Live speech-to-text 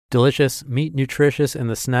Delicious, meat nutritious, and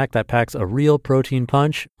the snack that packs a real protein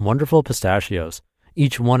punch, Wonderful Pistachios.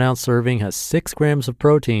 Each 1 ounce serving has 6 grams of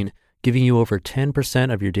protein, giving you over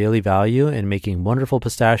 10% of your daily value and making Wonderful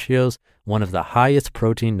Pistachios one of the highest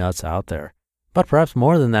protein nuts out there. But perhaps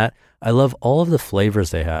more than that, I love all of the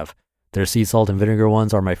flavors they have. Their sea salt and vinegar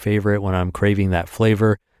ones are my favorite when I'm craving that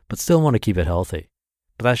flavor, but still want to keep it healthy.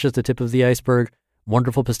 But that's just the tip of the iceberg.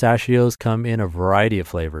 Wonderful Pistachios come in a variety of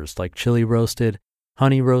flavors like chili roasted,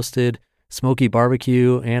 honey roasted, smoky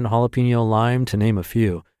barbecue, and jalapeno lime, to name a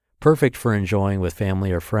few. Perfect for enjoying with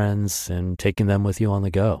family or friends and taking them with you on the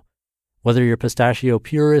go. Whether you're a pistachio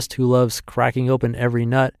purist who loves cracking open every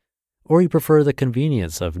nut, or you prefer the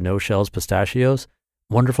convenience of no-shells pistachios,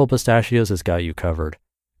 Wonderful Pistachios has got you covered.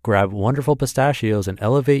 Grab Wonderful Pistachios and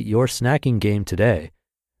elevate your snacking game today.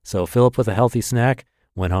 So fill up with a healthy snack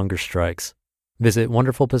when hunger strikes. Visit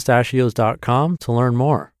wonderfulpistachios.com to learn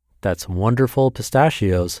more. That's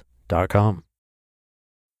wonderfulpistachios.com.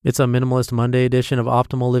 It's a Minimalist Monday edition of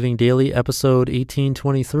Optimal Living Daily, episode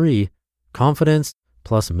 1823, Confidence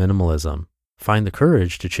plus Minimalism. Find the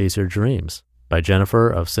courage to chase your dreams, by Jennifer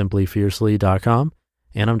of simplyfiercely.com.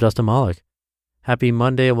 And I'm Justin Malik. Happy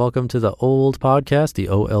Monday and welcome to the OLD podcast, the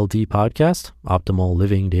OLD podcast, Optimal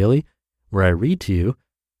Living Daily, where I read to you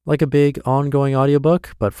like a big ongoing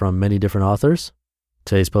audiobook, but from many different authors.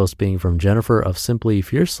 Today's post being from Jennifer of Simply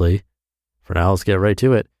Fiercely. For now, let's get right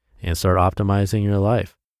to it and start optimizing your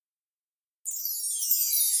life.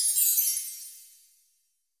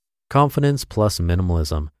 Confidence plus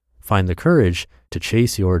Minimalism. Find the courage to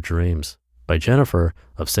chase your dreams, by Jennifer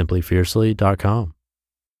of simplyfiercely.com.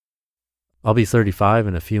 I'll be 35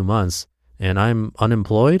 in a few months, and I'm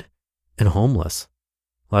unemployed and homeless.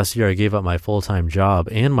 Last year, I gave up my full-time job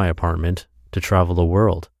and my apartment to travel the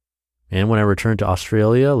world. And when I return to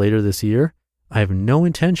Australia later this year, I have no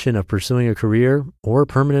intention of pursuing a career or a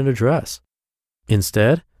permanent address.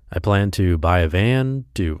 Instead, I plan to buy a van,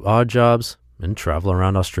 do odd jobs, and travel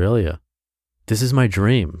around Australia. This is my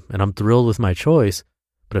dream, and I'm thrilled with my choice,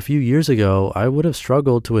 but a few years ago, I would have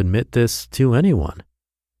struggled to admit this to anyone.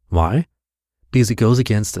 Why? Because it goes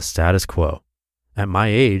against the status quo. At my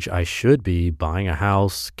age, I should be buying a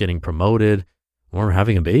house, getting promoted, or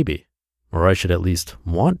having a baby, or I should at least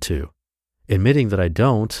want to. Admitting that I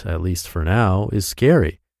don't, at least for now, is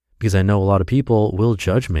scary because I know a lot of people will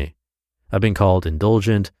judge me. I've been called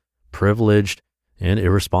indulgent, privileged, and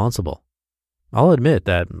irresponsible. I'll admit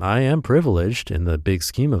that I am privileged in the big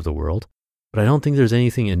scheme of the world, but I don't think there's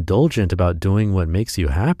anything indulgent about doing what makes you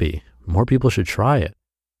happy. More people should try it.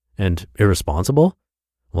 And irresponsible?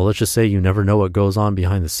 Well, let's just say you never know what goes on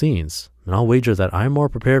behind the scenes, and I'll wager that I'm more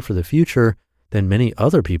prepared for the future than many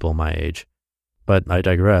other people my age. But I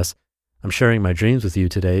digress. I'm sharing my dreams with you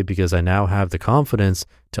today because I now have the confidence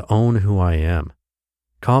to own who I am.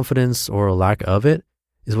 Confidence, or a lack of it,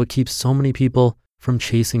 is what keeps so many people from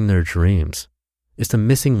chasing their dreams. It's the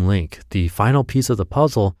missing link, the final piece of the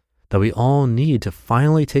puzzle that we all need to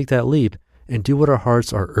finally take that leap and do what our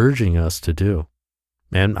hearts are urging us to do.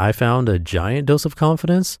 And I found a giant dose of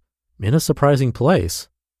confidence in a surprising place,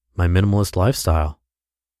 my minimalist lifestyle.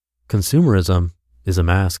 Consumerism is a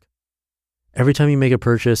mask. Every time you make a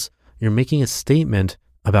purchase, you're making a statement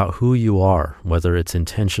about who you are, whether it's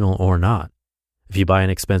intentional or not. If you buy an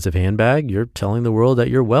expensive handbag, you're telling the world that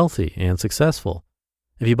you're wealthy and successful.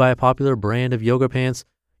 If you buy a popular brand of yoga pants,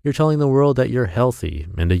 you're telling the world that you're healthy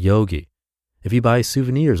and a yogi. If you buy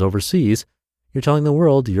souvenirs overseas, you're telling the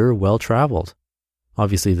world you're well-traveled.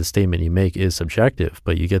 Obviously, the statement you make is subjective,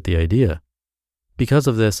 but you get the idea. Because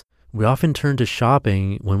of this, we often turn to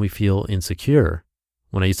shopping when we feel insecure.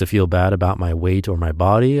 When I used to feel bad about my weight or my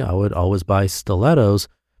body, I would always buy stilettos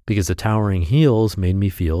because the towering heels made me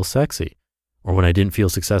feel sexy. Or when I didn't feel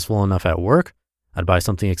successful enough at work, I'd buy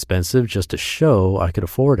something expensive just to show I could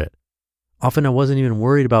afford it. Often I wasn't even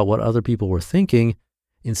worried about what other people were thinking.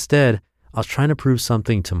 Instead, I was trying to prove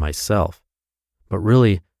something to myself. But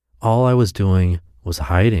really, all I was doing was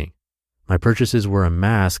hiding. My purchases were a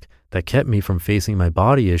mask that kept me from facing my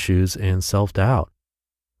body issues and self-doubt.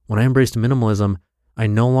 When I embraced minimalism, I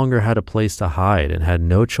no longer had a place to hide and had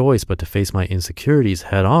no choice but to face my insecurities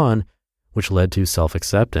head on, which led to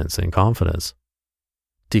self-acceptance and confidence.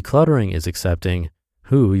 Decluttering is accepting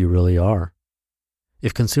who you really are.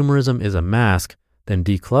 If consumerism is a mask, then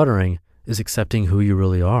decluttering is accepting who you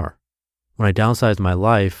really are. When I downsized my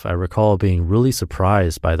life, I recall being really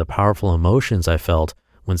surprised by the powerful emotions I felt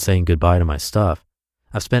when saying goodbye to my stuff.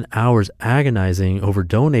 I've spent hours agonizing over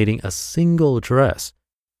donating a single dress.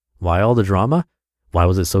 Why all the drama? Why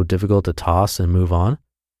was it so difficult to toss and move on?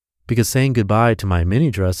 Because saying goodbye to my mini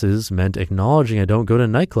dresses meant acknowledging I don't go to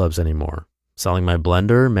nightclubs anymore, Selling my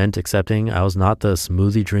blender meant accepting I was not the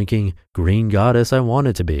smoothie drinking green goddess I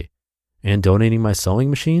wanted to be. And donating my sewing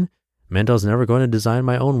machine meant I was never going to design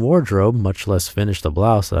my own wardrobe, much less finish the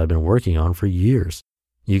blouse that I'd been working on for years.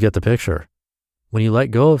 You get the picture. When you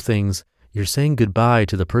let go of things, you're saying goodbye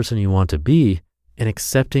to the person you want to be and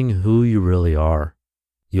accepting who you really are.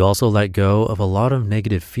 You also let go of a lot of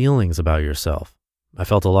negative feelings about yourself. I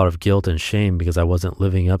felt a lot of guilt and shame because I wasn't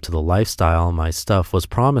living up to the lifestyle my stuff was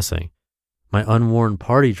promising. My unworn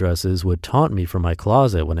party dresses would taunt me from my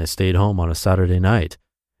closet when I stayed home on a Saturday night.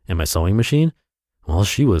 And my sewing machine? Well,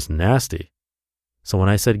 she was nasty. So when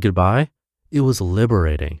I said goodbye, it was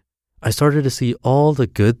liberating. I started to see all the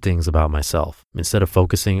good things about myself instead of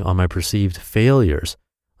focusing on my perceived failures.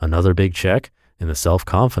 Another big check in the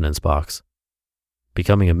self-confidence box.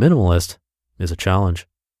 Becoming a minimalist is a challenge.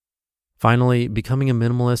 Finally, becoming a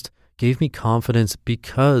minimalist gave me confidence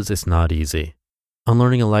because it's not easy.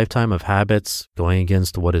 Unlearning a lifetime of habits, going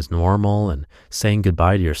against what is normal, and saying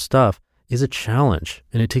goodbye to your stuff is a challenge,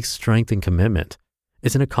 and it takes strength and commitment.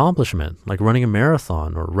 It's an accomplishment, like running a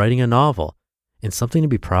marathon or writing a novel, and something to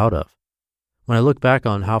be proud of. When I look back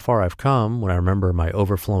on how far I've come, when I remember my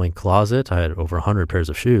overflowing closet, I had over 100 pairs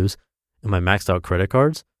of shoes, and my maxed out credit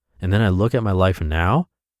cards, and then I look at my life now,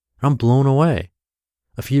 I'm blown away.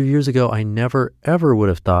 A few years ago, I never ever would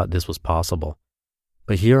have thought this was possible.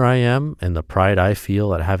 But here I am, and the pride I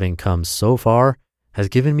feel at having come so far has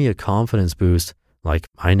given me a confidence boost like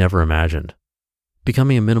I never imagined.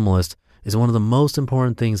 Becoming a minimalist is one of the most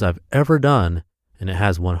important things I've ever done, and it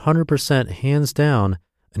has 100% hands down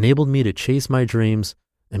enabled me to chase my dreams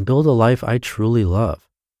and build a life I truly love.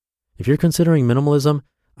 If you're considering minimalism,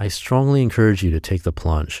 I strongly encourage you to take the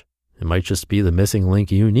plunge. It might just be the missing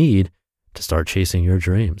link you need to start chasing your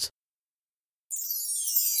dreams.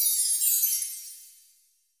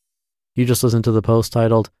 You just listened to the post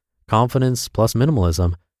titled Confidence plus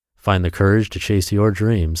Minimalism, Find the Courage to Chase Your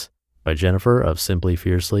Dreams by Jennifer of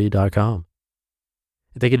simplyfiercely.com.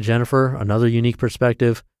 Thank you to Jennifer. Another unique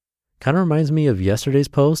perspective. Kind of reminds me of yesterday's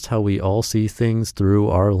post, how we all see things through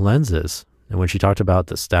our lenses. And when she talked about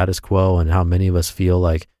the status quo and how many of us feel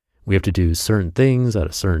like we have to do certain things at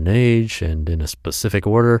a certain age and in a specific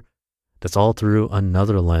order, that's all through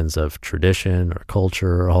another lens of tradition or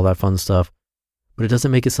culture, all that fun stuff. But it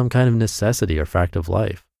doesn't make it some kind of necessity or fact of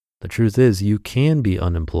life. The truth is you can be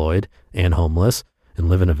unemployed and homeless and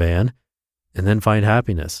live in a van and then find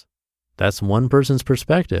happiness. That's one person's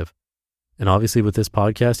perspective. And obviously with this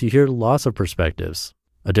podcast, you hear lots of perspectives.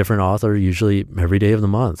 A different author usually every day of the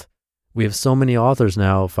month. We have so many authors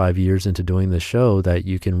now 5 years into doing this show that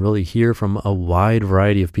you can really hear from a wide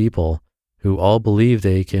variety of people who all believe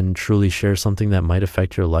they can truly share something that might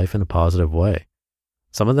affect your life in a positive way.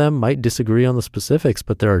 Some of them might disagree on the specifics,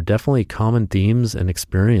 but there are definitely common themes and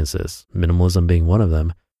experiences, minimalism being one of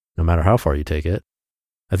them, no matter how far you take it.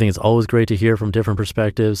 I think it's always great to hear from different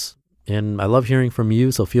perspectives, and I love hearing from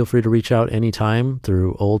you, so feel free to reach out anytime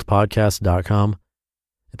through oldpodcast.com.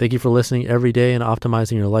 Thank you for listening every day and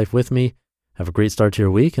optimizing your life with me. Have a great start to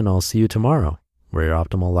your week, and I'll see you tomorrow, where your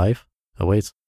optimal life awaits.